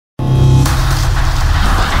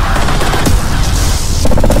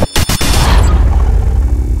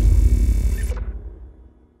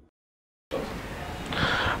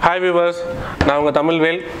Hi viewers, நான் உங்க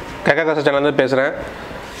தமிழ்வேல் கேக்ககாச சேனல்ல பேசுறேன்.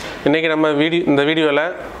 இன்னைக்கு நம்ம இந்த வீடியோல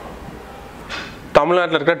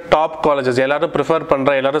தமிழ்நாட்டுல இருக்கிற டாப் காலேजेस எல்லாரும் பிரெஃபர்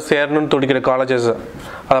பண்ற எல்லாரும் சேரணும்னு துடிக்கிற காலேजेस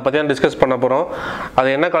அத பத்தி தான் டிஸ்கஸ் பண்ண போறோம்.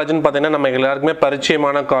 அது என்ன காலேஜ்னு பாத்தீங்கன்னா நம்ம எல்லாருக்குமே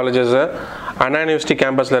பரிச்சயமான காலேजेस annauniv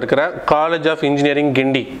கேம்பஸ்ல இருக்கிற காலேஜ் ஆஃப் இன்ஜினியரிங்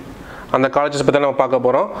கிண்டி. அந்த காலேजेस பத்தி நம்ம பார்க்க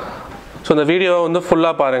போறோம். So இந்த வீடியோ வந்து ஃபுல்லா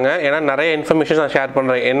பாருங்க ஏனா நிறைய இன்ஃபர்மேஷன் நான் ஷேர்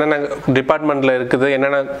பண்றேன். என்னென்ன டிபார்ட்மென்ட்ல இருக்குது,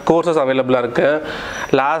 என்னென்ன கோர்सेस அவேலபிளா இருக்கு,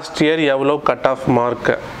 லாஸ்ட் இயர் எவ்வளவு கட் ஆஃப்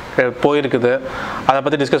மார்க் போயிருக்குது அத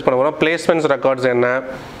பத்தி டிஸ்கஸ் பண்ண போறோம். பிளேஸ்மென்ட்ஸ் ரெக்கார்ட்ஸ் என்ன,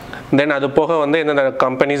 தென் அது போக வந்து என்னென்ன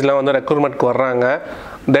கம்பெனிஸ்ல வந்து ரெக்ரூட்மென்ட்க்கு வர்றாங்க,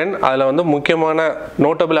 தென் அதுல வந்து முக்கியமான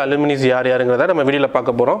நோட்டபிள் அலுமினிஸ் யாருங்கறத நம்ம வீடியோல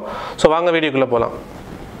பார்க்க போறோம். சோ வாங்க வீடியோக்குள்ள போலாம்.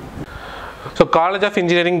 So College of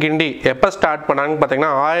Engineering Guindy எப்ப ஸ்டார்ட் பண்ணாங்க பாத்தீங்கன்னா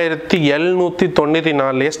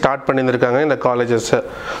 1794 லே ஸ்டார்ட் பண்ணிருக்காங்க இந்த காலேजेस.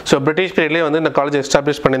 சோ பிரிட்டிஷ் பீரியட்லயே வந்து இந்த காலேஜ்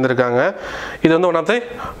எஸ்டாப்லிஷ் பண்ணிருக்காங்க. இது வந்து one of the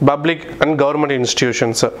public and government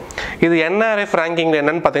institutions. இது NRF ரேங்கிங்ல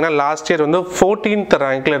என்னன்னு பாத்தீங்கன்னா லாஸ்ட் இயர் வந்து 14th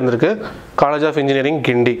ரேங்க்ல இருந்திருக்கு College of Engineering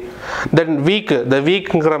Guindy. Then the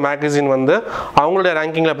weekங்கற magazine வந்து அவங்களுடைய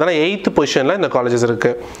ரேங்கிங்ல பார்த்தா 8th பொசிஷன்ல இந்த காலேजेस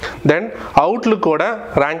இருக்கு. Then Outlook ஓட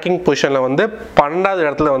ரேங்கிங் பொசிஷன்ல வந்து 12வது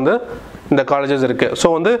இடத்துல வந்து இந்த காலேजेस இருக்கு. சோ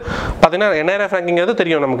வந்து பாத்தீங்கன்னா NRF ரேங்கிங் எது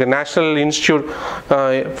தெரியும் நமக்கு, நேஷனல் இன்ஸ்டிடியூட்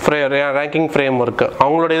ரேங்கிங் ஃப்ரேம்வொர்க்.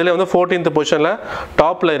 அவங்களோட இதுல வந்து 14th பொசிஷன்ல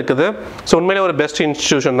டாப்ல இருக்குது. சோ உண்மையிலேயே ஒரு பெஸ்ட்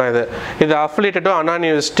இன்ஸ்டிடியூஷன் தான் இது. இது affiliated to Anna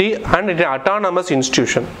university and இது அட்டானமஸ்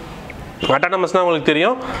இன்ஸ்டிடியூஷன். அட்டானமஸ்னா உங்களுக்கு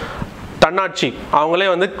தெரியும் தன்னாட்சி, அவங்களே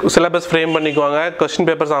வந்து சிலபஸ் ஃப்ரேம் பண்ணிக்குவாங்க, क्वेश्चन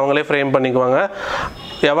பேப்பர்ஸ் அவங்களே ஃப்ரேம் பண்ணிக்குவாங்க,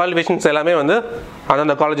 எவாலுவேஷன்ஸ் எல்லாமே வந்து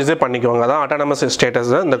அந்த காலேजेसே பண்ணிக்குவாங்க. அதான் அட்டானமஸ்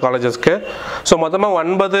ஸ்டேட்டஸ் இந்த காலேजेसக்கு. ஸோ மொத்தமாக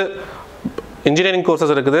 9 இன்ஜினியரிங்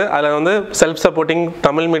கோர்சஸ் இருக்குது. அதில் வந்து செல்ஃப் சப்போர்ட்டிங்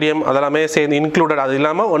தமிழ் மீடியம் அதெல்லாமே சேர்ந்து இன்க்ளூடட். அது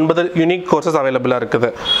இல்லாமல் 9 யூனிக் கோர்சஸ் அவைலபிளாக இருக்குது.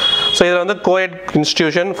 ஸோ இதில் வந்து co-ed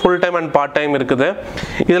institution full time and part time இருக்குது.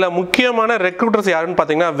 இதில் முக்கியமான ரெக்ரூட்டர்ஸ் யாருன்னு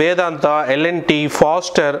பார்த்தீங்கன்னா Vedanta, LNT,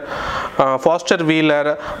 pastor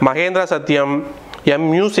wheeler, Mahindra சத்யம்,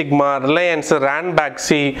 MU sigma, Reliance,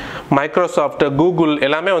 Ranbaxy, Microsoft, Google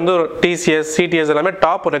எல்லாமே வந்து TCS, CTS எல்லாமே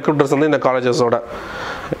டாப் ரெக்ரூட்டர்ஸ் வந்து இந்த காலேஜஸோட.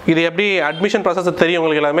 இது எப்படி அட்மிஷன் ப்ராசஸ் தெரியும்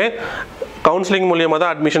உங்களுக்கு, எல்லாமே கவுன்சிலிங் மூலியமாக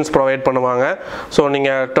தான் அட்மிஷன்ஸ் ப்ரொவைட் பண்ணுவாங்க. ஸோ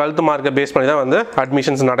நீங்கள் 12th மார்க்கை பேஸ் பண்ணி தான் வந்து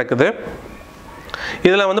அட்மிஷன்ஸ் நடக்குது.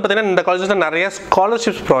 இதில் வந்து பார்த்தீங்கன்னா இந்த காலேஜஸில் நிறைய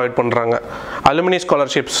ஸ்காலர்ஷிப்ஸ் ப்ரொவைட் பண்ணுறாங்க, அலுமினி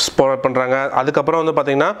ஸ்காலர்ஷிப்ஸ் ப்ரொவைட் பண்ணுறாங்க. அதுக்கப்புறம் வந்து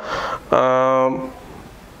பார்த்தீங்கன்னா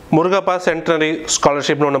முருகப்பா சென்டனரி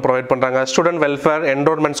ஸ்காலர்ஷிப்னு ஒன்று ப்ரொவைட் பண்ணுறாங்க. ஸ்டூடெண்ட் வெல்ஃபேர்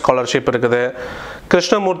என்ரோல்மெண்ட் ஸ்காலர்ஷிப் இருக்குது.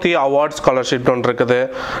 கிருஷ்ணமூர்த்தி அவார்ட் ஸ்காலர்ஷிப்னு ஒன்று இருக்குது.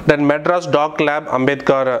 தென் Madras talk lab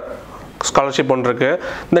Ambedkar scholarship ஒன்று இருக்குது.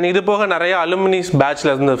 தென் இது போக நிறைய அலுமினிஸ்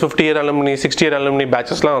பேட்சில் இருந்து 50 இயர் அலுமினி, 60 இயர் அலுமினி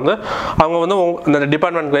பேட்சஸ்லாம் வந்து அவங்க வந்து இந்த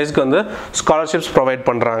டிபார்ட்மெண்ட் வைஸ்க்கு வந்து ஸ்காலர்ஷிப்ஸ் ப்ரொவைட்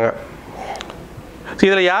பண்ணுறாங்க.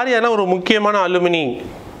 இதில் யாரெல்லாம் ஒரு முக்கியமான அலுமினி,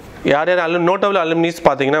 யார் நோட்டபிள் அலுமினிஸ்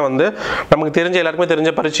பார்த்தீங்கன்னா வந்து நமக்கு தெரிஞ்ச எல்லாருக்குமே தெரிஞ்ச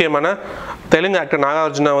பரிச்சயமான தெலுங்கு ஆக்டர்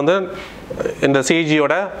நாகார்ஜுனா வந்து இந்த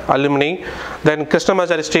சிஜியோட அலுமினி. தென்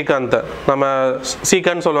கிருஷ்ணமாச்சாரி ஸ்ரீகாந்த், நம்ம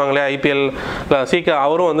சீகான்னு சொல்லுவாங்களே IPL சீகா,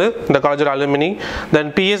 அவரும் வந்து இந்த காலேஜோட அலுமினி.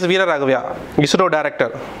 தென் PS வீரராகவியா, இஸ்ரோ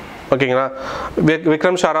டைரக்டர், ஓகேங்களா.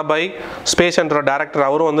 விக்ரம் சாராபாய், ஸ்பேஸ் சென்டரோட டைரக்டர்,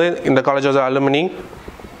 அவரும் வந்து இந்த காலேஜோட அலுமினி.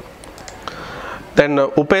 தென்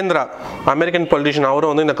உபேந்திரா, அமெரிக்கன் பொலிட்டிஷியன்,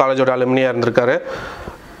 அவரும் வந்து இந்த காலேஜோட அலுமினியாக இருந்திருக்காரு.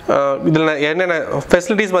 இதில் என்னென்ன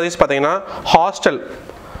ஃபெசிலிட்டிஸ் பார்த்தீங்கன்னா ஹாஸ்டல்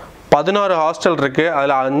 16 ஹாஸ்டல் இருக்குது.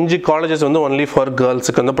 அதில் 5 காலேஜஸ் வந்து ஒன்லி ஃபார்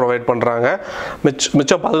கேர்ள்ஸுக்கு வந்து ப்ரொவைட் பண்ணுறாங்க.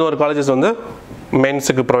 மிச்சம் 11 காலேஜஸ் வந்து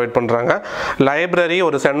மென்ஸுக்கு ப்ரொவைட் பண்ணுறாங்க. லைப்ரரி,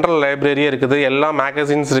 ஒரு சென்ட்ரல் லைப்ரரியே இருக்குது. எல்லா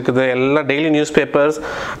மேகசின்ஸ் இருக்குது, எல்லா daily news papers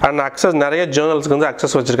and access, நிறைய ஜேர்னல்ஸ்க்கு வந்து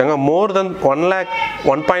அக்சஸ் வச்சுருக்காங்க. மோர் தென்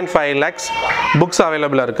 1.5 lakhs புக்ஸ்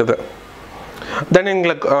அவைலபிளாக இருக்குது. தென்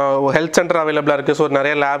எங்களுக்கு ஹெல்த் சென்டர் அவைலபிளாக இருக்குது. ஸோ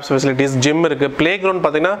நிறைய லேப்ஸ் ஃபெசிலிட்டிஸ், ஜிம் இருக்குது. ப்ளே கிரவுண்ட்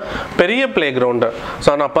பார்த்தீங்கன்னா பெரிய ப்ளே கிரவுண்டு.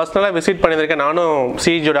 ஸோ நான் பர்சனலாக விசிட் பண்ணியிருக்கேன், நானும்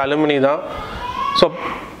சிஜியோட அலுமினி தான். ஸோ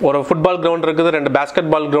ஒரு ஃபுட்பால் கிரவுண்ட் இருக்குது, 2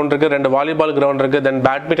 பேஸ்கெட் பால் கிரவுண்ட் இருக்குது, 2 வாலிபால் கிரவுண்ட் இருக்குது, தென்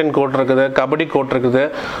பேட்மிண்டன் கோர்ட் இருக்குது, கபடி கோர்ட் இருக்குது,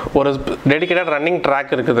 ஒரு டெடிகேட்டட் ரன்னிங்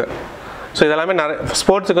ட்ராக் இருக்குது. ஸோ இதெல்லாமே நிறைய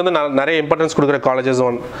ஸ்போர்ட்ஸுக்கு வந்து நிறைய இம்பார்ட்டன்ஸ் கொடுக்குற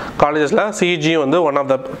காலேஜஸில் சிஜி வந்து ஒன்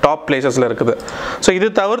ஆஃப் த டாப் பிளேசஸில் இருக்குது. ஸோ இது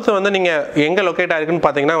தவிர்த்து வந்து நீங்கள் எங்கே லொக்கேட் ஆகிருக்குன்னு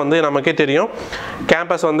பார்த்தீங்கன்னா வந்து நமக்கே தெரியும்,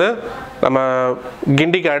 கேம்பஸ் வந்து நம்ம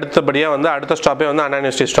கிண்டிக்கு அடுத்தபடியாக வந்து அடுத்த ஸ்டாப்பே வந்து அண்ணா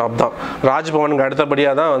யூனிவர்சிட்டி ஸ்டாப் தான். ராஜ்பவனுக்கு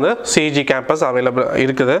அடுத்தபடியாக தான் வந்து சிஜி கேம்பஸ் அவைலபிள்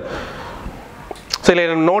இருக்குது. ஸோ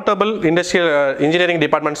இதில் நோட்டபிள் இண்டஸ்ட்ரியல் இன்ஜினியரிங்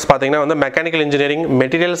டிபார்ட்மெண்ட்ஸ் பார்த்தீங்கன்னா வந்து mechanical engineering,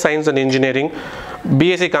 material science and engineering,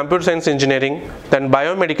 BSc computer science engineering, then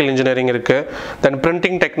biomedical engineering இருக்குது. தென்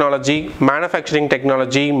printing technology, manufacturing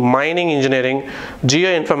technology, mining engineering,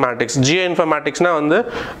 Jio இன்ஃபர்மேட்டிக்ஸ்னால் வந்து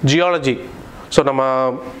ஜியாலஜி, ஸோ நம்ம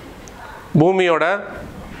பூமியோட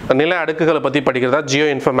நில அடுக்குகளை பற்றி படிக்கிறதா ஜியோ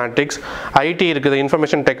இன்ஃபர்மேட்டிக்ஸ். IT இருக்குது,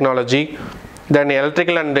 information technology, then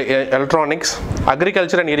electrical and electronics,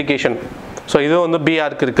 agriculture and irrigation. So இது வந்து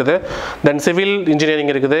பிஆருக்கு இருக்குது. தென் சிவில்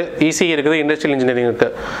இன்ஜினியரிங் இருக்குது, இசி இருக்குது, இண்டஸ்ட்ரியல் இன்ஜினியரிங்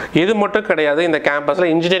இருக்குது. இது மட்டும் கிடையாது, இந்த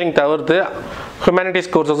கேம்பஸில் இன்ஜினியரிங் தவிர்த்து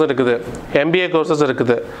ஹியூமனிட்டிஸ் கோர்சஸும் இருக்குது, எம்பிஏ கோர்சஸ்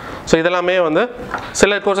இருக்குது. ஸோ இதெல்லாமே வந்து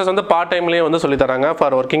சில கோர்சஸ் வந்து பார்ட் டைம்லேயே வந்து சொல்லித்தராங்க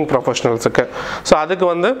ஃபார் ஒர்க்கிங் ப்ரொஃபஷனல்ஸுக்கு. ஸோ அதுக்கு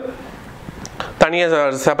வந்து தனியாக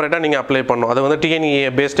செப்பரேட்டாக நீங்கள் அப்ளை பண்ணணும். அது வந்து TNEA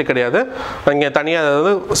பேஸ்டு கிடையாது. நீங்கள் தனியாக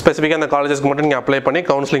அதாவது ஸ்பெசிஃபிக்காக அந்த காலேஜஸ்க்கு மட்டும் நீங்கள் அப்ளை பண்ணி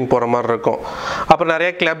கவுன்சிலிங் போகிற மாதிரி இருக்கும். அப்புறம் நிறைய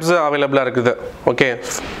கிளப்ஸ் அவைலபிளாக இருக்குது. ஓகே,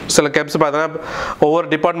 சில கிளப்ஸ் பார்த்தீங்கன்னா ஒவ்வொரு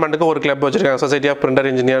டிபார்ட்மெண்ட்டுக்கும் ஒரு கிளப் வச்சுருக்காங்க. Society of printer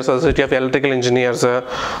engineers, society of electrical engineers,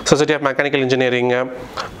 society of mechanical engineering,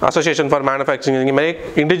 association for manufacturing. இந்த மாதிரி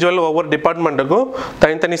இண்டிவிஜுவல் ஒவ்வொரு டிபார்ட்மெண்ட்டுக்கும்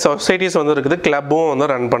தனித்தனி சொசைட்டிஸ் வந்து இருக்குது, கிளப்பும் வந்து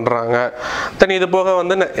ரன் பண்ணுறாங்க. தென் இது போக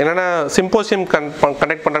வந்து என்னென்ன சிம்போசியம்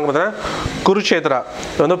கண்டக்ட் பண்ணுறாங்க பார்த்தீங்கன்னா குருஷேத்ரா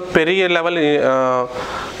வந்து பெரிய லெவல்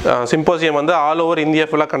சிம்போசியம் வந்து ஆல் ஓவர் இந்தியா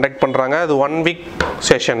ஃபுல்லாக கண்டக்ட் பண்ணுறாங்க. அது 1 வீக்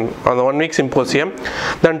செஷன், அந்த 1 வீக் சிம்போசியம்.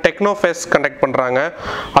 தென் டெக்னோ ஃபெஸ்ட் கண்டக்ட் பண்ணுறாங்க,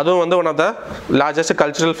 அதுவும் வந்து one of the largest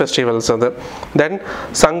cultural festivals அது. தென்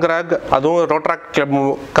சங்ராக், அதுவும் ரோட்ராக் கிளப்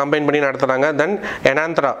கம்பைன் பண்ணி நடத்துகிறாங்க. தென்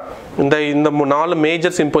எனாந்திரா, இந்த 4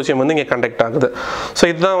 மேஜர் சிம்போசியம் வந்து இங்கே கண்டக்ட் ஆகுது. ஸோ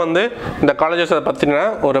இதுதான் வந்து இந்த காலேஜஸை பற்றின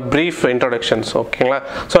ஒரு ப்ரீஃப் இன்ட்ரோடக்ஷன்ஸ். ஓகேங்களா?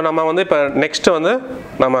 ஸோ நம்ம வந்து இப்போ நெக்ஸ்ட்டு வந்து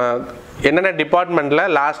நம்ம என்னென்ன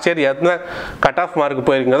டிபார்ட்மெண்ட்டில் லாஸ்ட் இயர் எத்தனை கட் ஆஃப் மார்க்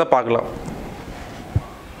போயிருக்கிறத பார்க்கலாம்.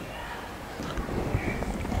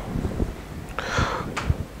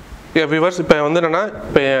 வியூவர்ஸ், இப்போ வந்து என்னென்னா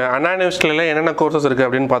இப்போ அன்னாuniv என்னென்ன கோர்சஸ் இருக்குது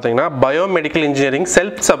அப்படின்னு பார்த்தீங்கன்னா பயோமெடிக்கல் இன்ஜினியரிங்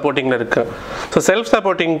செல்ஃப் சப்போர்ட்டிங்கில் இருக்குது. ஸோ செல்ஃப்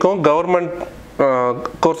சப்போர்ட்டிங்க்கும் கவர்மெண்ட்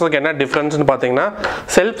கோர்ஸுக்கு என்ன டிஃப்ரென்ஸ்னு பார்த்தீங்கன்னா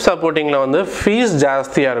செல்ஃப் சப்போர்ட்டிங்கில் வந்து ஃபீஸ்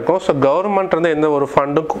ஜாஸ்தியாக இருக்கும். ஸோ கவர்மெண்ட் வந்து எந்த ஒரு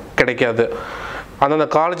ஃபண்டும் கிடைக்காது. அந்தந்த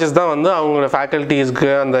காலேஜஸ் தான் வந்து அவங்களோட ஃபேக்கல்ட்டிஸ்க்கு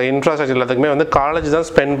அந்த இன்ஃப்ராஸ்ட்ரக்சர் எல்லாத்துக்குமே வந்து காலேஜ் தான்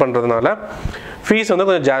ஸ்பெண்ட் பண்ணுறதுனால ஃபீஸ் வந்து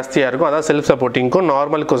கொஞ்சம் ஜாஸ்தியாக இருக்கும். அதான் self சப்போர்ட்டிங்க்கும்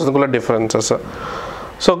normal கோர்ஸுக்குள்ள differences.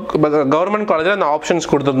 So government காலேஜில் அந்த ஆப்ஷன்ஸ்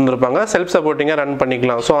கொடுத்துருந்துருப்பாங்க, செல்ஃப் சப்போர்ட்டிங்காக ரன்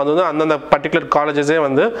பண்ணிக்கலாம். ஸோ அது வந்து அந்தந்த பர்டிகுலர் காலேஜஸே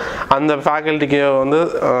வந்து அந்த ஃபேக்கல்ட்டிக்கு வந்து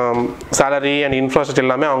சேலரி அண்ட் இன்ஃப்ராஸ்ட்ரக்சர்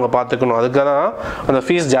எல்லாமே அவங்க பார்த்துக்கணும். அதுக்காக தான் அந்த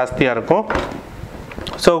ஃபீஸ் ஜாஸ்தியாக இருக்கும்.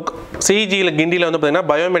 ஸோ சிஜியில் கிண்டியில் வந்து பார்த்தீங்கன்னா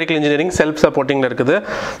பயோமெடிக்கல் இன்ஜினியரிங் செல்ஃப் சப்போர்ட்டிங்கில் இருக்குது,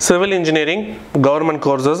 civil engineering government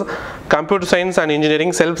courses, computer science and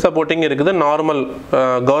engineering self supporting இருக்குது, நார்மல்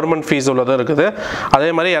கவர்மெண்ட் ஃபீஸ் உள்ளதும் இருக்குது. அதே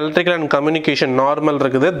மாதிரி எலக்ட்ரிக்கல் அண்ட் கம்யூனிகேஷன் நார்மல்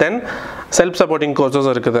இருக்குது, தென் செல்ஃப் சப்போர்ட்டிங் கோர்சஸ்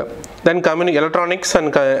இருக்குது. தென் electronics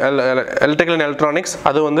and electrical and electronics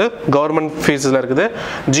அது வந்து கவர்மெண்ட் ஃபீஸில் இருக்குது.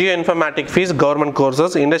 Jio informatic fees government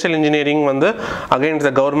courses, industrial engineering வந்து again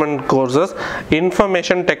the government courses,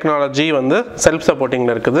 information technology வந்து செல்ஃப்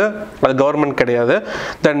சப்போர்ட்டிங்கில் இருக்குது, அது கவர்மெண்ட் கிடையாது.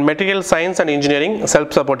 தென் material science and engineering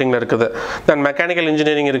self சப்போர்ட்டிங்கில் இருக்குது. தென் மெக்கானிக்கல்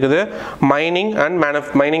இன்ஜினியரிங் இருக்குது, மைனிங் அண்ட்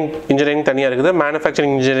மைனிங் இன்ஜினியரிங் தனியாக இருக்குது,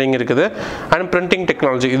 மேனுஃபேக்சரிங் இன்ஜினியரிங் இருக்குது, அண்ட் பிரிண்டிங்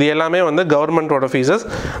டெக்னாலஜி. இது எல்லாமே வந்து கவர்மெண்ட்டோட ஃபீஸஸ்.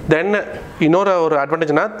 தென் இன்னொரு ஒரு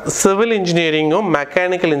அட்வான்டேஜ்னா சிவில் இன்ஜினியரிங்கும்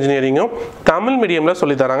மெக்கானிக்கல் இன்ஜினியரிங்கும் தமிழ் மீடியமில்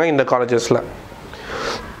சொல்லித்தராங்க இந்த காலேஜஸில்.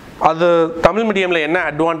 அது தமிழ் மீடியமில் என்ன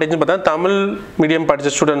அட்வான்டேஜ்னு பார்த்தா தமிழ் மீடியம் படித்த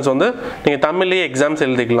ஸ்டூடெண்ட்ஸ் வந்து நீங்கள் தமிழ்லேயே எக்ஸாம்ஸ்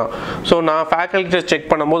எழுதிக்கலாம். ஸோ நான் ஃபேக்கல்ட்டியை செக்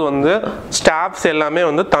பண்ணும்போது வந்து ஸ்டாஃப்ஸ் எல்லாமே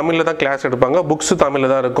வந்து தமிழில் தான் கிளாஸ் எடுப்பாங்க, புக்ஸு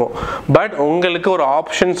தமிழில் தான் இருக்கும். பட் உங்களுக்கு ஒரு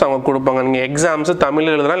ஆப்ஷன்ஸ் அவங்க கொடுப்பாங்க, நீங்கள் எக்ஸாம்ஸு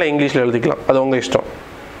தமிழில் எழுதலாம் இல்லை இங்கிலீஷில் எழுதிக்கலாம், அது உங்கள் இஷ்டம்.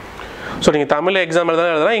 ஸோ நீங்கள் தமிழில் எக்ஸாம்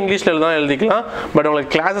எழுதலாம் இங்கிலீஷில் எழுதிக்கலாம். பட்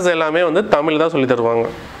உங்களுக்கு கிளாஸஸ் எல்லாமே வந்து தமிழ் தான் சொல்லி தருவாங்க.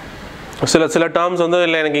 சில டேர்ம்ஸ் வந்து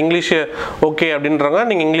இல்லை எனக்கு இங்கிலீஷ் ஓகே அப்படின்றாங்க,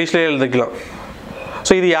 நீங்கள் இங்கிலீஷ்லேயே எழுதிக்கலாம்.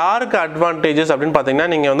 ஸோ இது யாருக்கு அட்வான்டேஜஸ் அப்படின்னு பார்த்தீங்கன்னா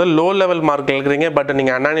நீங்கள் வந்து லோ லெவல் மார்க் எழுதுறீங்க, பட்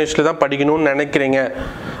நீங்கள் அன்னாuniv தான் படிக்கணும்னு நினைக்கிறீங்க,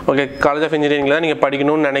 ஓகே காலேஜ் ஆஃப் இன்ஜினியரிங்கில் தான் நீங்கள்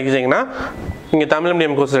படிக்கணும்னு நினைக்கிறீங்கன்னா நீங்கள் தமிழ்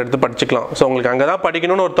மீடியம் கோர்ஸ் எடுத்து படிச்சுக்கலாம். ஸோ உங்களுக்கு அங்கே தான்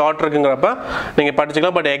படிக்கணும்னு ஒரு தாட் இருக்குங்கிறப்ப நீங்கள்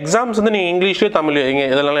படிச்சுக்கலாம். பட் எக்ஸாம்ஸ் வந்து நீங்கள் இங்கிலீஷ்லேயே தமிழ்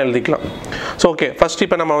இதெல்லாம் எழுதிக்கலாம். ஸோ ஓகே, ஃபஸ்ட்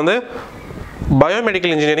இப்போ நம்ம வந்து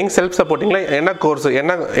பயோமெடிக்கல் இன்ஜினியரிங் செல்ஃப் சப்போர்ட்டிங்கில் என்ன கோர்ஸ்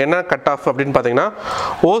என்ன கட் ஆஃப் அப்படின்னு பார்த்தீங்கன்னா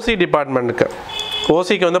ஓசி டிபார்ட்மெண்ட்டுக்கு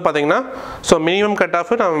ஓசிக்கு வந்து பார்த்தீங்கன்னா ஸோ மினிமம் கட்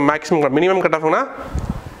ஆஃப் நம்ம மேக்ஸிமம் மினிமம் கட் ஆஃப்னா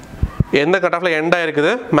எந்த கட் ஆஃபில் எண்ட்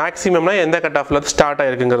ஆகிருக்குது, மேக்ஸிமம்னா எந்த கட் ஆஃபில் ஸ்டார்ட்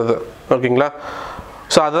ஆகிருக்குங்கிறது. ஓகேங்களா?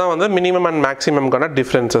 ஸோ அதுதான் வந்து minimum and மேக்ஸிமம்கான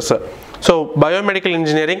differences. So biomedical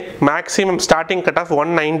engineering maximum starting cut off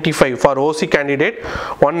 195 for OC candidate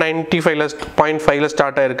 195.5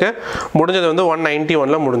 start ஆகிருக்கு, முடிஞ்சது வந்து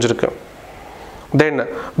 191 முடிஞ்சிருக்கு. தென்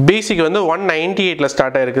பிசிக்கு வந்து 198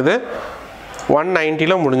 ஸ்டார்ட் ஆகிருக்குது,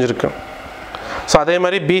 190 முடிஞ்சிருக்கு. ஸோ அதே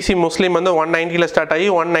மாதிரி பிசி முஸ்லீம் வந்து 190 ஸ்டார்ட் ஆகி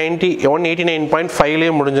 189.5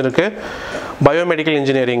 முடிஞ்சிருக்கு பயோமெடிக்கல்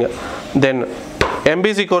இன்ஜினியரிங். தென்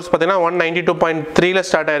எம்பிசி கோர்ஸ் பார்த்தீங்கன்னா 192.3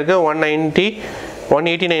 ஸ்டார்ட் ஆகிருக்கு,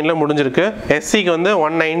 189 முடிஞ்சிருக்கு. எஸ்சிக்கு வந்து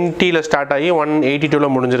 190 ஸ்டார்ட் ஆகி 182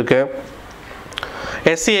 முடிஞ்சிருக்கு.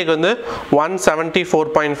 எஸ்சிஏக்கு வந்து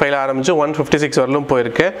 174.5 ஆரம்பிச்சு 156 வரலும்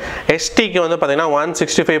போயிருக்கு. எஸ்டிக்கு வந்து பார்த்தீங்கன்னா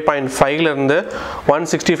 165.5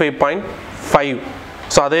 165.5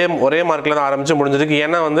 ஸோ அதே ஒரே மார்க்கில் தான் ஆரம்பித்து முடிஞ்சிருக்கு.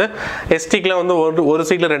 ஏன்னா வந்து எஸ்டிக்கெலாம் வந்து ஒரு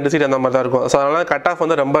சீட்டில் 2 சீட் அந்த மாதிரி தான் இருக்கும். ஸோ அதனால் கட் ஆஃப்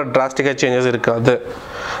வந்து ரொம்ப டிராஸ்டிக்காக சேஞ்சஸ் இருக்காது.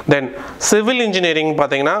 தென் சிவில் இன்ஜினியரிங்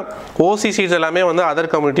பார்த்தீங்கன்னா ஓசி சீட்ஸ் எல்லாமே வந்து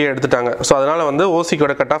அதர் கம்யூனிட்டியை எடுத்துட்டாங்க. ஸோ அதனால் வந்து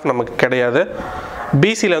ஓசிக்கோட கட் ஆஃப் நமக்கு கிடையாது.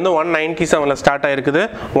 பிசியில் வந்து 197 ஸ்டார்ட் ஆகிருக்குது,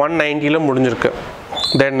 190 முடிஞ்சிருக்கு.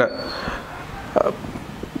 தென்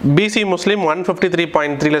பிசி முஸ்லீம்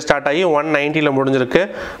 153.3 ஸ்டார்ட் ஆகி 190 முடிஞ்சிருக்கு.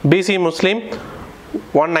 பிசி முஸ்லீம்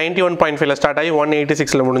 191.5 ஸ்டார்ட் ஆகி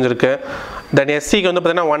 186 முடிஞ்சிருக்கு. தென் எஸ்சிக்கு வந்து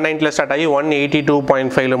பார்த்தீங்கன்னா 190 ஸ்டார்ட் ஆகி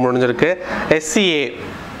 182.5 முடிஞ்சிருக்கு.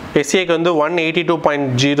 எஸ்சிஏக்கு வந்து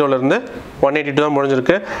 182.0 182 தான்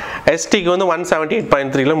முடிஞ்சிருக்கு. எஸ்டிக்கு வந்து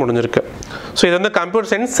 178.3 முடிஞ்சிருக்கு. ஸோ இது வந்து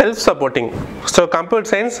computer science self supporting. So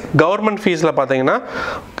computer science government ஃபீஸில் பார்த்தீங்கன்னா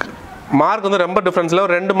மார்க் வந்து ரொம்ப டிஃப்ரென்ஸில்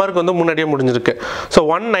ஒரு 2 மார்க் வந்து முன்னாடியே முடிஞ்சிருக்கு. ஸோ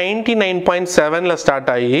 199.7 ஸ்டார்ட்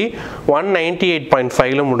ஆகி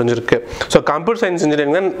 198.5 முடிஞ்சிருக்கு. ஸோ கம்ப்யூட்டர் சயின்ஸ்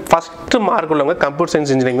இன்ஜினியரிங் தான் ஃபஸ்ட்டு மார்க் உள்ளவங்க கம்ப்யூட்டர்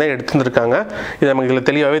சயின்ஸ் இன்ஜினியரிங் தான் எடுத்துருக்காங்க. இது நமக்கு இதில்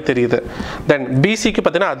தெளிவாகவே தெரியுது. தென் பிசிக்கு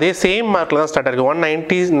பார்த்தீங்கன்னா அதே சேம் மார்க்கில் தான் ஸ்டார்ட் ஆகிருக்கு.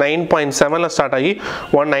 199.7 ஸ்டார்ட் ஆகி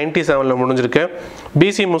 197 முடிஞ்சிருக்கு.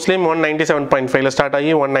 பிசி முஸ்லீம் 197.5 ஸ்டார்ட்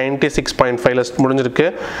ஆகி 196.5 முடிஞ்சிருக்கு.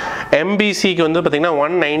 எம்பிசிக்கு வந்து பார்த்தீங்கன்னா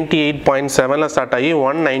 198.7 ஸ்டார்ட் ஆகி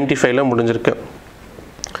 195 முடிஞ்சிருக்கு.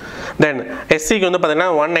 தென் எஸ்சிக்கு வந்து பார்த்தீங்கன்னா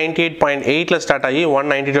 198.8 ஸ்டார்ட் ஆகி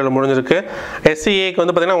 192 முடிஞ்சிருக்கு. எஸ்சிஏக்கு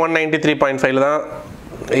வந்து பார்த்தீங்கன்னா 193.5 தான்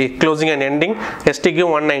க்ளோசிங் அண்ட் எண்டிங். எஸ்டிக்கு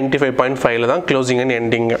 195.5 தான் க்ளோசிங் அண்ட்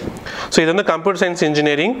எண்டிங். ஸோ இது வந்து கம்ப்யூட்டர் சயின்ஸ்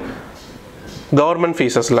இன்ஜினியரிங் கவர்மெண்ட்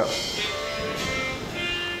ஃபீஸஸில்.